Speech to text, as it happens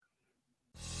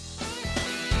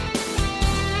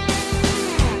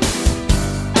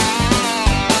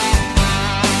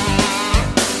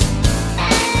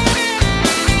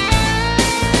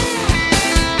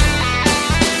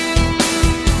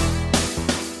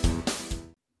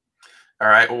All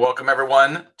right. Well, welcome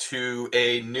everyone to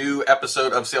a new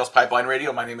episode of Sales Pipeline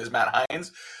Radio. My name is Matt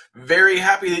Hines. Very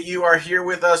happy that you are here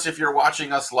with us. If you're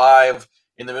watching us live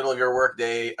in the middle of your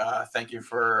workday, thank you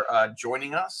for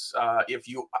joining us. If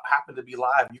you happen to be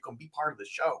live, you can be part of the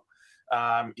show.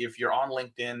 If you're on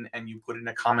LinkedIn and you put in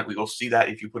a comment, we will see that.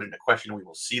 If you put in a question, we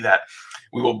will see that.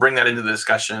 We will bring that into the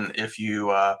discussion. If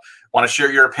you want to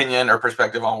share your opinion or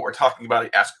perspective on what we're talking about,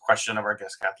 ask a question of our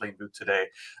guest, Kathleen Booth, today.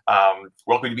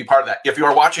 Welcome to be part of that. If you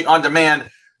are watching on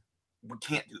demand, we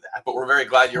can't do that, but we're very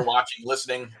glad you're watching,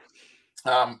 listening.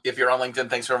 If you're on LinkedIn,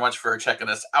 thanks very much for checking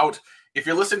us out. If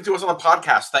you're listening to us on the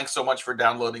podcast, thanks so much for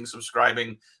downloading,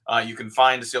 subscribing. You can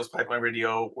find Sales Pipeline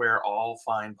Radio where all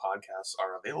fine podcasts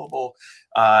are available.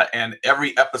 And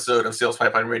every episode of Sales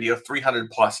Pipeline Radio,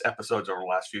 300 plus episodes over the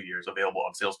last few years, available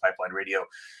on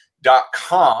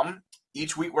salespipelineradio.com.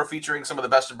 Each week, we're featuring some of the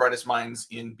best and brightest minds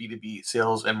in B2B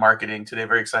sales and marketing. Today,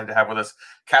 very excited to have with us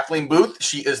Kathleen Booth.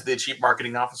 She is the Chief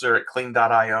Marketing Officer at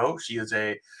Clean.io. She is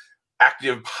a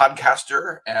active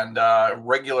podcaster and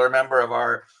regular member of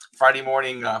our Friday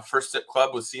morning First Sip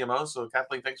Club with CMO. So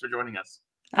Kathleen, thanks for joining us.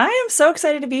 I am so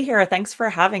excited to be here. Thanks for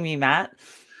having me, Matt.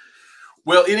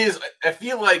 Well, it is. I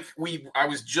feel like I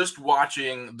was just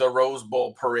watching the Rose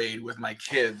Bowl parade with my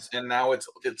kids, and now it's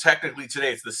technically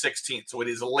today, it's the 16th. So it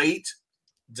is late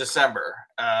December.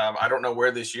 I don't know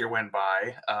where this year went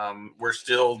by. We're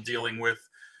still dealing with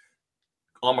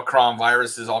Omicron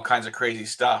viruses, all kinds of crazy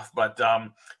stuff. But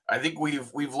I think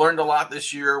we've learned a lot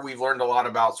this year. We've learned a lot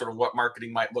about sort of what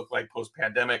marketing might look like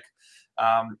post-pandemic.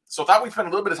 So I thought we'd spend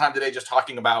a little bit of time today just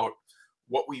talking about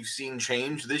what we've seen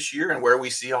change this year and where we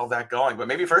see all that going. But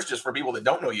maybe first, just for people that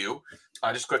don't know you,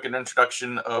 just quick an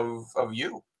introduction of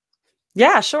you.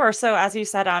 Yeah, sure. So as you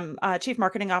said, I'm Chief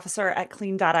Marketing Officer at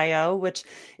Clean.io, which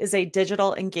is a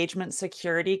digital engagement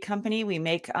security company. We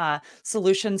make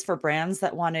solutions for brands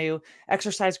that want to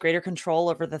exercise greater control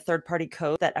over the third-party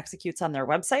code that executes on their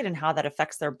website and how that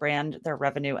affects their brand, their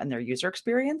revenue, and their user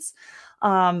experience.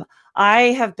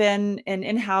 I have been an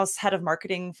in-house head of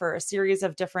marketing for a series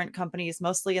of different companies,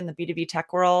 mostly in the B2B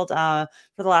tech world, for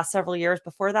the last several years.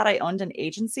 Before that, I owned an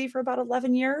agency for about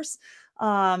 11 years.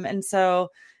 And so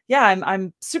yeah,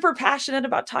 I'm super passionate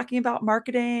about talking about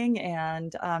marketing,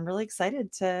 and I'm really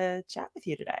excited to chat with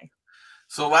you today.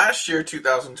 So last year,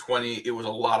 2020, it was a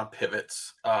lot of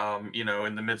pivots. In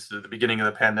the midst of the beginning of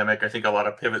the pandemic, I think a lot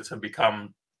of pivots have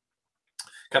become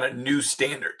kind of new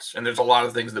standards. And there's a lot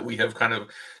of things that we have kind of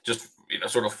just,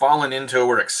 sort of fallen into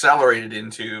or accelerated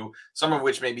into, some of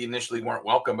which maybe initially weren't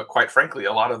welcome, but quite frankly,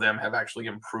 a lot of them have actually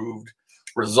improved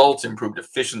results, improved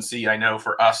efficiency. I know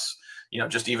for us,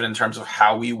 just even in terms of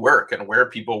how we work and where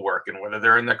people work and whether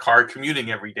they're in the car commuting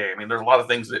every day. I mean, there's a lot of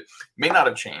things that may not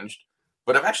have changed,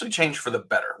 but have actually changed for the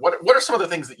better. What are some of the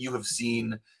things that you have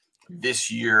seen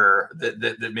this year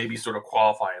that maybe sort of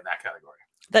qualify in that category?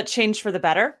 That changed for the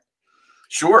better?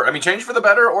 Sure. I mean, change for the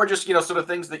better, or just, sort of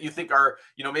things that you think are,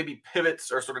 maybe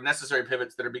pivots or sort of necessary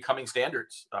pivots that are becoming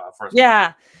standards for us.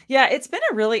 Yeah. It's been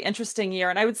a really interesting year.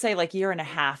 And I would say like year and a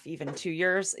half, even 2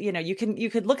 years. You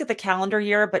could look at the calendar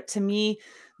year, but to me,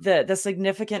 the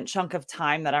significant chunk of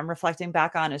time that I'm reflecting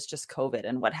back on is just COVID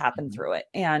and what happened through it.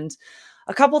 And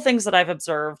a couple things that I've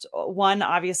observed. One,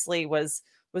 obviously, was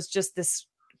just this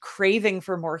craving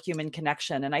for more human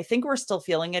connection. And I think we're still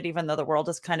feeling it, even though the world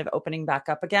is kind of opening back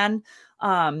up again.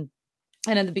 And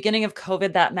in the beginning of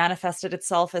COVID, that manifested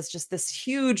itself as just this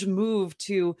huge move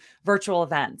to virtual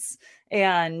events.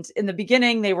 And in the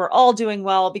beginning, they were all doing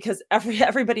well because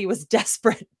everybody was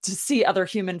desperate to see other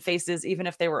human faces, even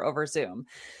if they were over Zoom.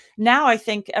 Now, I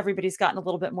think everybody's gotten a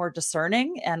little bit more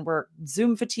discerning and we're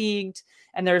Zoom fatigued.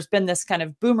 And there's been this kind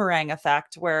of boomerang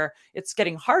effect where it's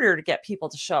getting harder to get people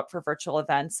to show up for virtual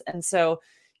events. And so,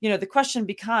 the question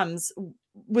becomes,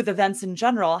 with events in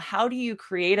general, how do you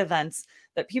create events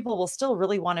that people will still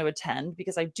really want to attend?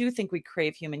 Because I do think we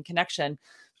crave human connection,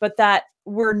 but that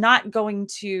we're not going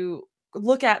to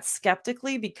look at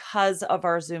skeptically because of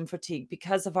our Zoom fatigue,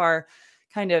 because of our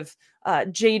kind of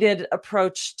jaded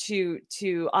approach to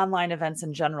online events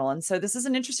in general. And so this is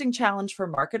an interesting challenge for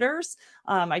marketers.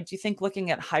 I do think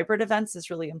looking at hybrid events is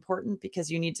really important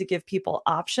because you need to give people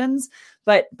options,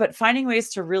 but finding ways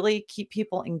to really keep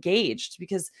people engaged.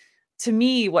 Because to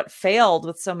me, what failed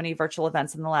with so many virtual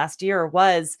events in the last year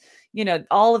was,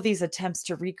 all of these attempts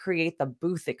to recreate the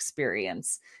booth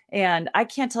experience. And I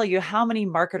can't tell you how many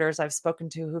marketers I've spoken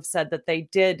to who've said that they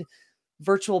did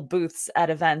virtual booths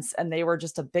at events and they were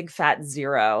just a big fat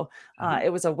zero.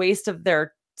 It was a waste of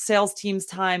their sales team's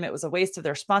time. It was a waste of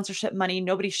their sponsorship money.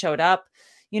 Nobody showed up,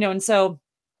 and so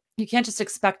you can't just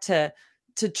expect to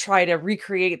to try to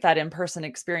recreate that in-person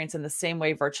experience in the same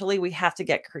way virtually. We have to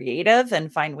get creative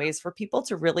and find ways for people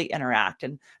to really interact.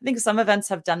 And I think some events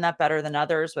have done that better than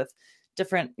others with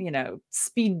different,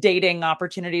 speed dating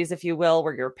opportunities, if you will,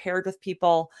 where you're paired with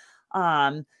people.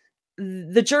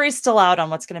 The jury's still out on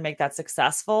what's going to make that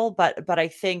successful, but I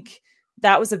think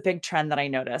that was a big trend that I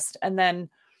noticed. And then,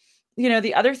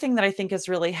 the other thing that I think has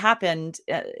really happened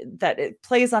that it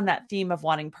plays on that theme of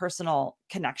wanting personal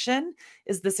connection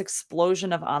is this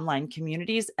explosion of online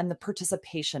communities and the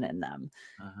participation in them.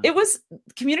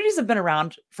 Communities have been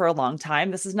around for a long time.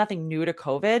 This is nothing new to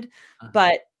COVID,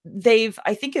 but they've,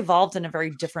 I think, evolved in a very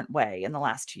different way in the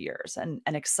last 2 years and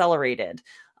accelerated.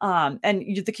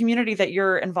 The community that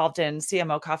you're involved in,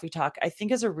 CMO Coffee Talk, I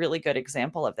think is a really good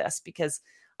example of this, because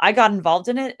I got involved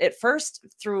in it at first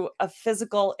through a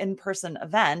physical in-person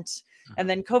event, and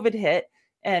then COVID hit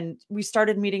and we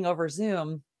started meeting over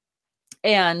Zoom.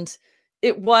 And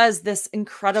it was this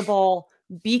incredible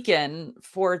beacon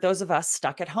for those of us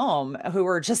stuck at home who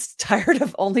were just tired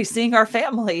of only seeing our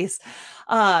families.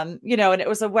 And it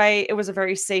was a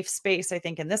very safe space, I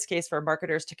think, in this case, for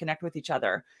marketers to connect with each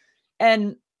other.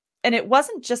 And it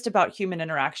wasn't just about human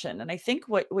interaction. And I think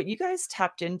what you guys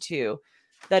tapped into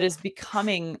that is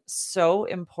becoming so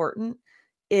important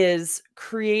is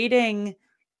creating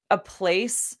a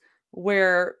place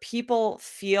where people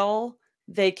feel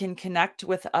they can connect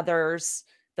with others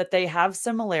that they have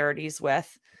similarities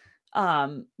with,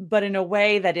 but in a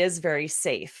way that is very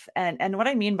safe. And what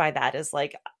I mean by that is,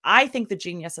 like, I think the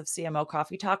genius of CMO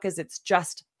Coffee Talk is it's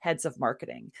just heads of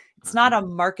marketing. It's not a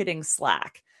marketing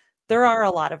Slack. There are a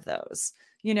lot of those,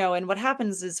 and what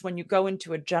happens is when you go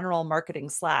into a general marketing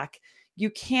Slack, you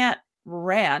can't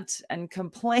rant and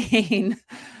complain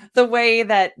the way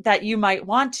that you might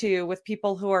want to with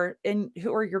people who are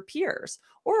your peers,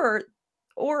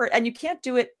 and you can't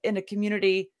do it in a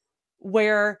community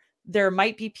where there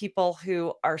might be people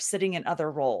who are sitting in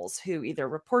other roles, who either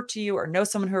report to you or know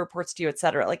someone who reports to you, et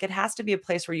cetera. Like, it has to be a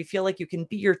place where you feel like you can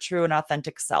be your true and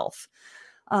authentic self.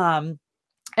 And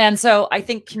so I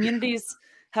think communities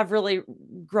have really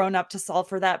grown up to solve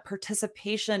for that.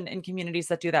 Participation in communities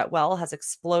that do that well has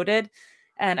exploded.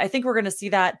 And I think we're going to see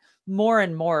that more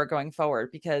and more going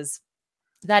forward, because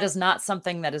that is not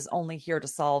something that is only here to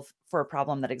solve for a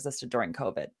problem that existed during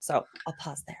COVID. So I'll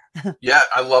pause there. Yeah,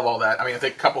 I love all that. I mean, I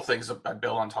think a couple things I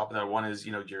build on top of that. One is,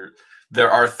 there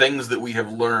are things that we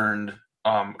have learned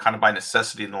kind of by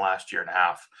necessity in the last year and a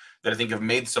half that I think have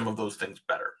made some of those things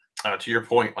better. To your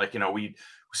point, like,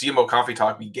 CMO Coffee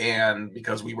Talk began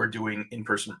because we were doing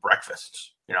in-person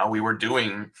breakfasts. We were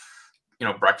doing,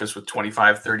 breakfast with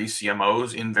 25, 30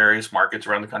 CMOs in various markets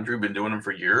around the country. We've been doing them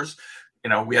for years.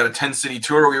 We had a 10-city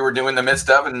tour we were doing in the midst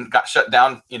of and got shut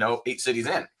down, 8 cities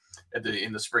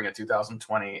in the spring of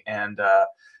 2020. And,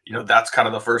 that's kind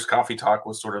of the first Coffee Talk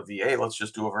was sort of hey, let's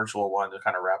just do a virtual one to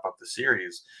kind of wrap up the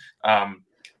series.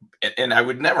 And I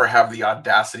would never have the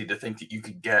audacity to think that you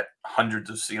could get hundreds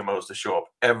of CMOs to show up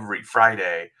every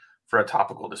Friday for a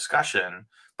topical discussion.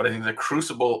 But I think the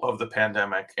crucible of the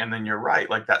pandemic, and then you're right,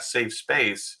 like that safe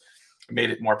space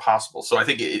made it more possible. So I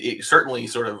think it certainly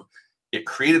it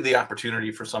created the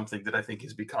opportunity for something that I think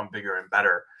has become bigger and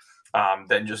better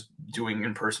than just doing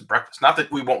in-person breakfast. Not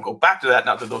that we won't go back to that,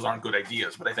 not that those aren't good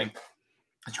ideas, but I think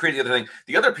it's creating the other thing.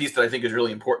 The other piece that I think is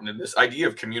really important in this idea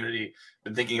of community, I've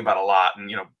been thinking about a lot.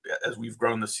 And, as we've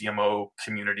grown the CMO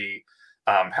community,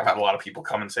 have had a lot of people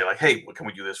come and say, like, hey, what can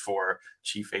we do this for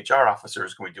chief HR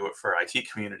officers? Can we do it for IT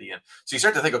community? And so you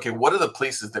start to think, okay, what are the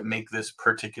places that make this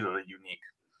particularly unique?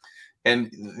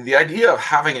 And the idea of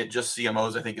having it just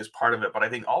CMOs, I think, is part of it. But I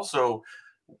think also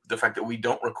the fact that we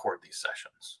don't record these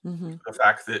sessions, the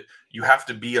fact that you have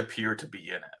to be a peer to be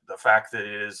in it, the fact that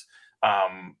it is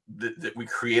that we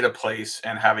create a place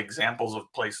and have examples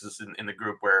of places in the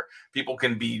group where people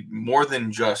can be more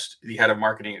than just the head of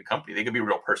marketing at a company. They can be a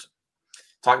real person,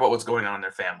 talk about what's going on in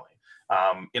their family.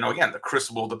 Again, the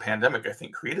crucible of the pandemic, I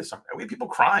think, created something. We had people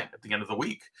crying at the end of the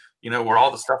week, where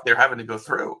all the stuff they're having to go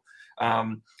through.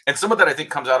 And some of that, I think,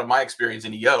 comes out of my experience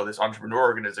in EO, this entrepreneur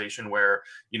organization where,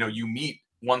 you meet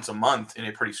once a month in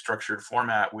a pretty structured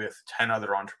format with 10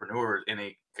 other entrepreneurs in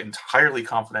a entirely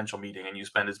confidential meeting. And you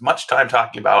spend as much time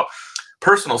talking about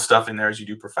personal stuff in there as you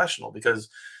do professional, because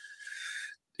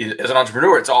as an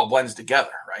entrepreneur, it's all blends together.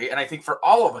 Right. And I think for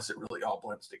all of us, it really all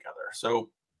blends together.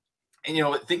 So,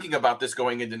 and, thinking about this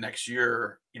going into next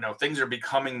year, things are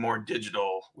becoming more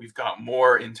digital. We've got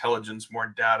more intelligence,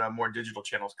 more data, more digital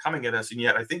channels coming at us. And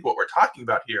yet I think what we're talking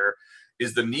about here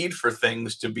is the need for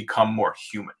things to become more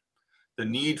human. The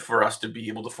need for us to be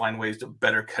able to find ways to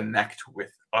better connect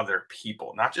with other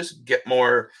people, not just get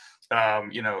more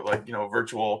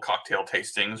virtual cocktail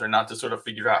tastings, or not to sort of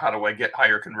figure out how do I get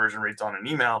higher conversion rates on an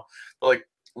email, but like,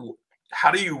 how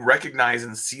do you recognize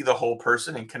and see the whole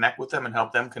person and connect with them and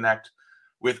help them connect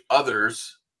with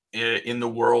others in the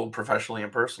world, professionally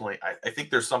and personally? I think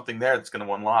there's something there that's going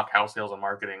to unlock how sales and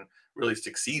marketing really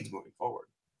succeeds moving forward.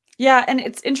 Yeah, and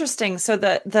it's interesting. So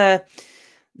the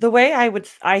way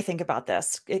I think about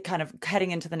this, it kind of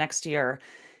heading into the next year,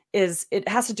 is it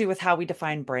has to do with how we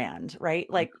define brand, right?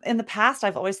 Like in the past,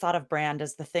 I've always thought of brand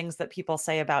as the things that people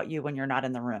say about you when you're not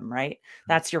in the room, right?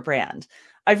 That's your brand.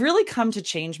 I've really come to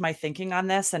change my thinking on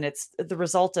this, and it's the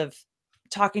result of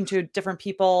talking to different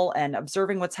people and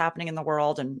observing what's happening in the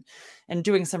world and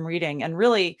doing some reading. And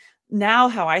really now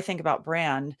how I think about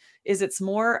brand is it's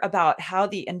more about how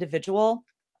the individual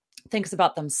thinks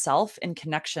about themselves in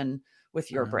connection with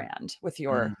your Mhm. brand, with Mhm.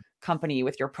 your company,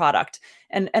 with your product.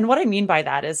 And what I mean by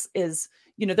that is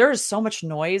there is so much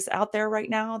noise out there right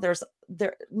now.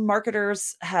 There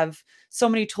marketers have so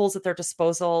many tools at their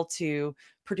disposal to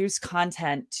produce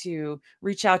content, to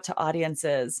reach out to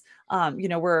audiences.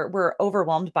 We're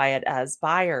overwhelmed by it as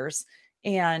buyers.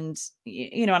 And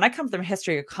and I come from a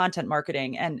history of content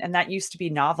marketing, and that used to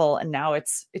be novel, and now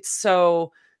it's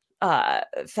so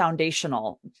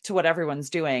foundational to what everyone's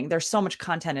doing. There's so much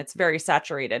content, it's very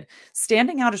saturated.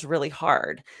 Standing out is really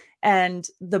hard. And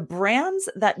the brands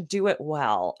that do it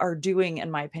well are doing, in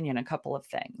my opinion, a couple of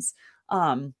things.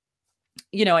 And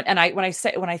I when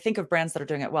I think of brands that are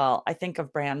doing it well, I think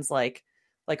of brands like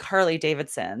Harley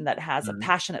Davidson that has a Mhm.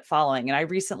 passionate following. And I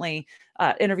recently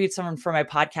interviewed someone for my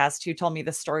podcast who told me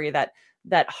the story that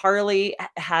Harley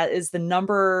is the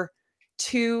number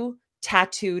 2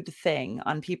 tattooed thing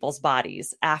on people's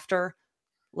bodies after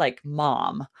like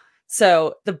mom.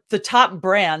 So the top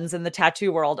brands in the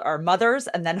tattoo world are Mothers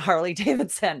and then Harley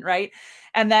Davidson, right?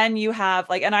 And then you have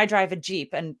and I drive a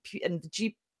Jeep, and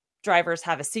Jeep drivers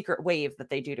have a secret wave that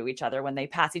they do to each other when they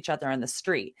pass each other in the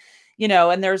street.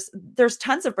 And there's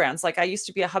tons of brands. Like I used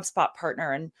to be a HubSpot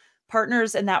partner, and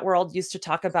partners in that world used to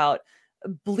talk about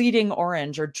bleeding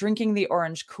orange or drinking the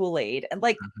orange Kool-Aid. And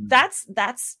Mhm.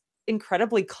 that's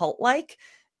incredibly cult-like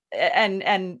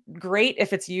and great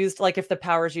if it's used, like if the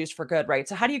power is used for good, right?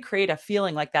 So how do you create a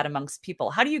feeling like that amongst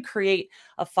people? How do you create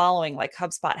a following like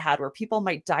HubSpot had, where people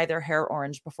might dye their hair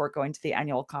orange before going to the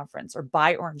annual conference or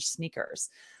buy orange sneakers?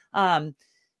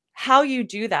 How you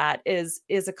do that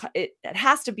it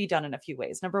has to be done in a few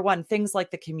ways. Number one, things like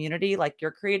the community like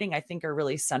you're creating, I think, are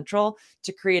really central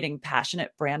to creating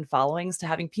passionate brand followings, to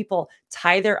having people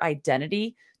tie their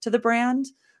identity to the brand.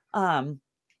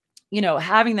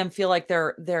 Having them feel like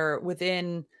they're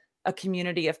within a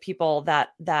community of people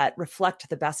that reflect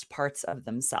the best parts of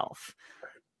themselves.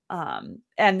 And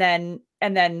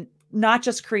then not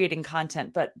just creating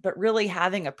content, but really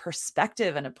having a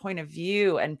perspective and a point of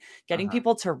view and getting Uh-huh.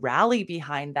 people to rally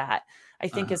behind that, I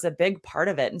think, Uh-huh. is a big part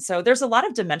of it. And so there's a lot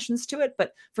of dimensions to it,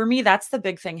 but for me, that's the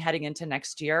big thing heading into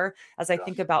next year. As I Yeah.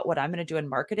 think about what I'm going to do in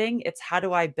marketing, it's how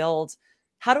do I build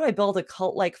a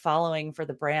cult-like following for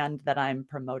the brand that I'm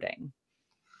promoting?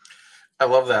 I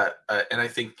love that, and I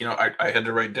think I had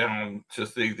to write down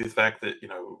just the fact that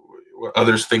what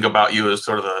others think about you is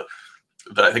sort of the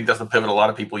I think that's the pivot a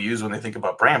lot of people use when they think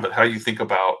about brand, but how you think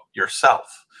about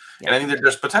yourself. And Yeah. I think that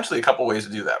there's potentially a couple ways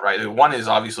to do that, right? One is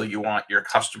obviously you want your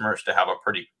customers to have a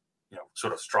pretty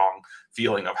sort of strong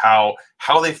feeling of how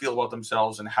they feel about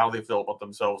themselves and how they feel about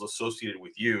themselves associated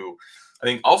with you. I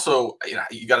think also,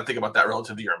 you got to think about that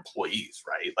relative to your employees,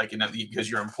 right? Like, because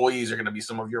your employees are going to be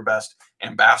some of your best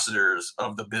ambassadors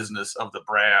of the business, of the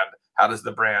brand. How does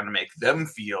the brand make them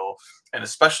feel? And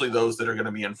especially those that are going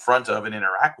to be in front of and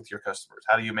interact with your customers.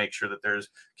 How do you make sure that there's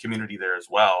community there as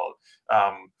well?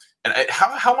 How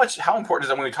important is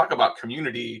that when we talk about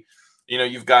community?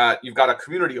 You've got a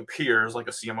community of peers like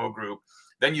a CMO group.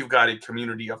 Then you've got a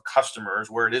community of customers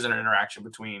where it is an interaction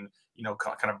between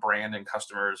kind of brand and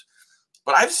customers.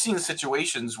 But I've seen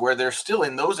situations where there's still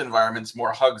in those environments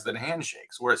more hugs than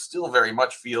handshakes, where it still very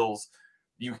much feels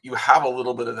you have a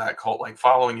little bit of that cult like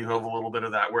following, you have a little bit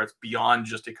of that where it's beyond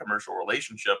just a commercial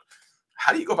relationship.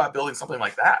 How do you go about building something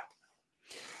like that?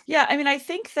 Yeah, I mean, I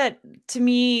think that to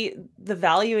me, the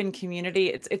value in community,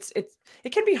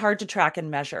 it can be hard to track and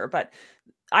measure, but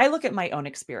I look at my own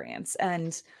experience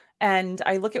and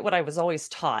I look at what I was always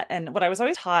taught. And what I was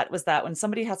always taught was that when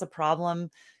somebody has a problem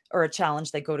or a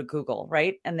challenge, they go to Google,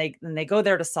 right? And they go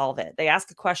there to solve it. They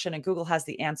ask a question and Google has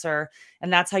the answer.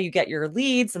 And that's how you get your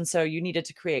leads. And so you needed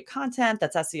to create content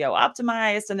that's SEO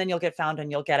optimized, and then you'll get found and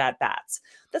you'll get at bats.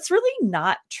 That's really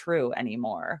not true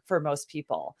anymore for most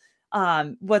people.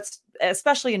 What's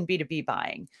especially in B2B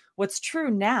buying, what's true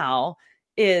now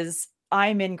is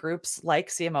I'm in groups like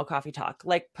CMO Coffee Talk,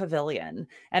 like Pavilion.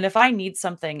 And if I need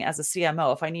something as a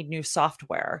CMO, if I need new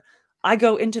software, I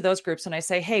go into those groups and I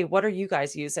say, hey, what are you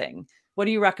guys using? What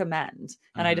do you recommend?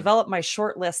 And I develop my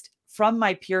short list from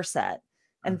my peer set.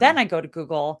 And then I go to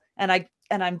Google and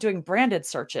I'm doing branded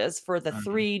searches for the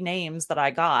 3 names that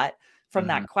I got from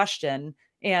that question.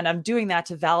 And I'm doing that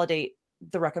to validate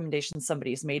the recommendations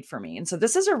somebody's made for me. And so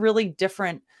this is a really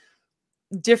different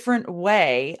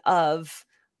way of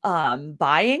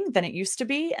buying than it used to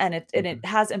be. And it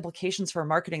has implications for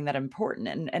marketing that are important.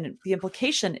 And the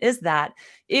implication is that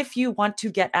if you want to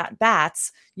get at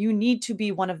bats, you need to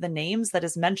be one of the names that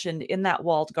is mentioned in that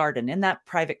walled garden, in that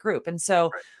private group. And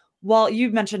so while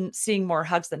you mentioned seeing more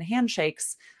hugs than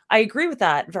handshakes, I agree with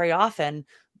that very often.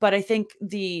 But I think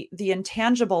the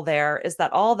intangible there is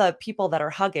that all the people that are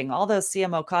hugging, all those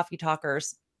CMO coffee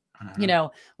talkers, you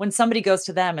know, when somebody goes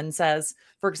to them and says,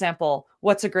 for example,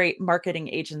 what's a great marketing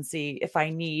agency if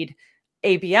I need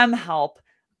ABM help,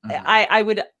 I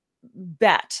would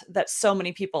bet that so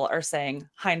many people are saying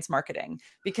Heinz Marketing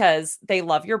because they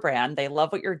love your brand. They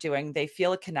love what you're doing. They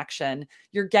feel a connection.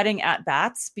 You're getting at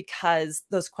bats because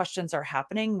those questions are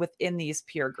happening within these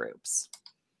peer groups.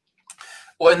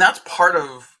 Well, and that's part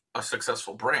of a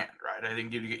successful brand, right? I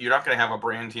think you're not going to have a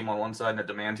brand team on one side and a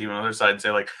demand team on the other side and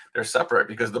say like they're separate,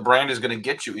 because the brand is going to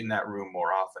get you in that room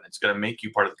more often. It's going to make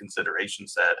you part of the consideration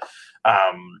set.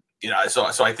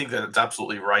 So I think that it's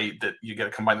absolutely right that you got to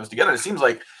combine those together. It seems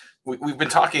like we've been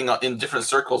talking in different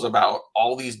circles about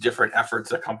all these different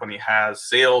efforts a company has: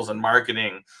 sales and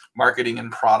marketing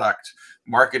and product,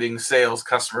 marketing, sales,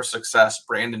 customer success,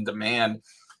 brand and demand.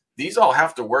 These all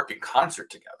have to work in concert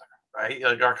together. Right?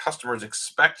 Like our customers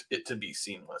expect it to be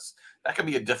seamless. That can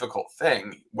be a difficult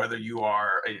thing, whether you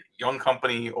are a young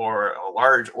company or a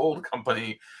large old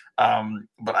company.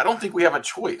 But I don't think we have a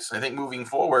choice. I think moving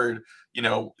forward,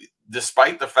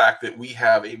 despite the fact that we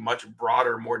have a much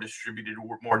broader, more distributed,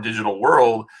 more digital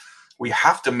world, we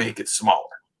have to make it smaller.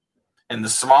 And the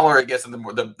smaller it gets, and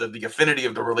the affinity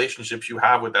of the relationships you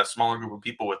have with that smaller group of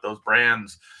people, with those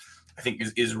brands, I think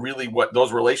is really what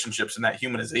those relationships and that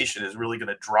humanization is really going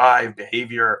to drive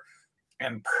behavior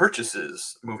and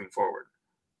purchases moving forward.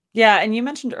 Yeah. And you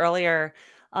mentioned earlier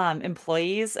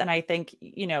employees. And I think,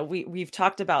 we've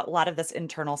talked about a lot of this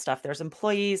internal stuff. There's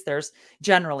employees, there's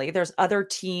other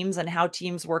teams and how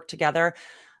teams work together.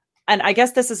 And I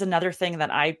guess this is another thing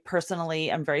that I personally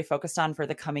am very focused on for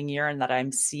the coming year, and that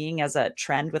I'm seeing as a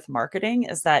trend with marketing,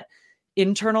 is that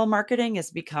internal marketing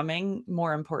is becoming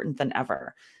more important than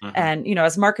ever. And,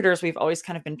 as marketers, we've always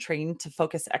kind of been trained to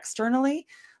focus externally.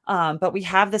 But we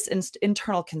have this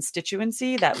internal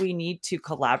constituency that we need to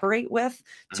collaborate with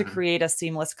to create a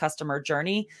seamless customer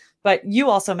journey. But you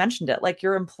also mentioned it, like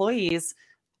your employees,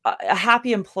 a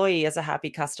happy employee is a happy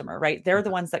customer, right? They're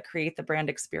the ones that create the brand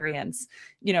experience.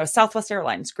 Southwest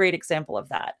Airlines, great example of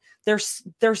that. There's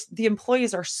the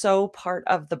employees are so part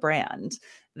of the brand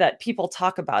that people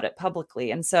talk about it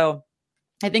publicly. And so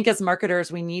I think as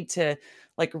marketers, we need to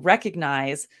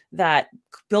recognize that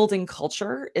building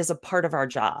culture is a part of our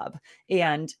job,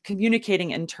 and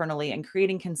communicating internally and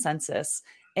creating consensus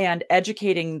and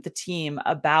educating the team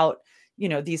about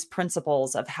these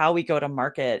principles of how we go to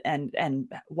market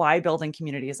and why building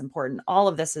community is important. All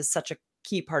of this is such a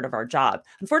key part of our job.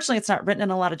 Unfortunately, it's not written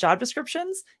in a lot of job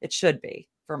descriptions. It should be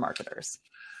for marketers.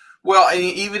 Well, I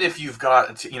mean, even if you've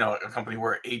got, a company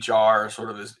where HR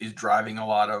sort of is driving a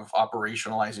lot of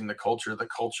operationalizing the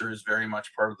culture is very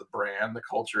much part of the brand. The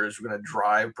culture is going to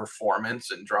drive performance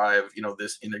and drive,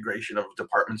 this integration of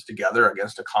departments together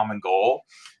against a common goal.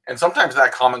 And sometimes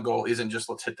that common goal isn't just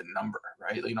let's hit the number,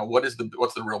 right? What's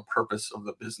the real purpose of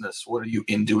the business? What are you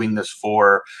in doing this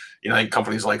for? I think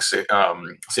companies like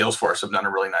Salesforce have done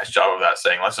a really nice job of that,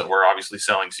 saying, listen, we're obviously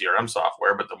selling CRM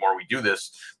software, but the more we do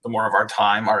this, the more of our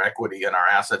time, our equity, and our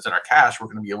assets and our cash, we're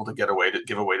going to be able to give away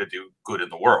to do good in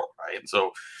the world, right? And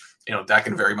so, that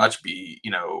can very much be,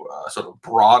 sort of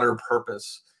broader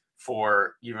purpose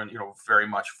for even, very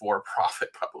much for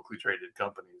profit publicly traded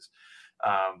companies.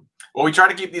 Well, we try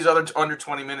to keep these under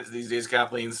 20 minutes these days,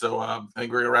 Kathleen. So I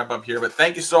think we're going to wrap up here. But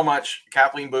thank you so much,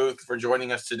 Kathleen Booth, for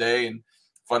joining us today, and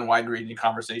fun, wide-ranging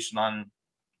conversation on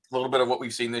a little bit of what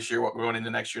we've seen this year, what we're going into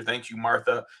next year. Thank you,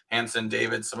 Martha, Hanson,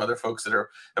 David, some other folks that have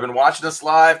been watching us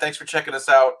live. Thanks for checking us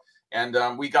out.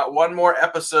 And we got one more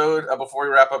episode before we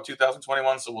wrap up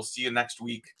 2021. So we'll see you next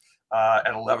week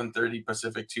at 11:30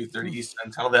 Pacific, 2:30 Eastern.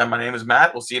 Until then, my name is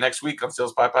Matt. We'll see you next week on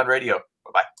Sales Pipeline Radio.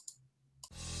 Bye-bye.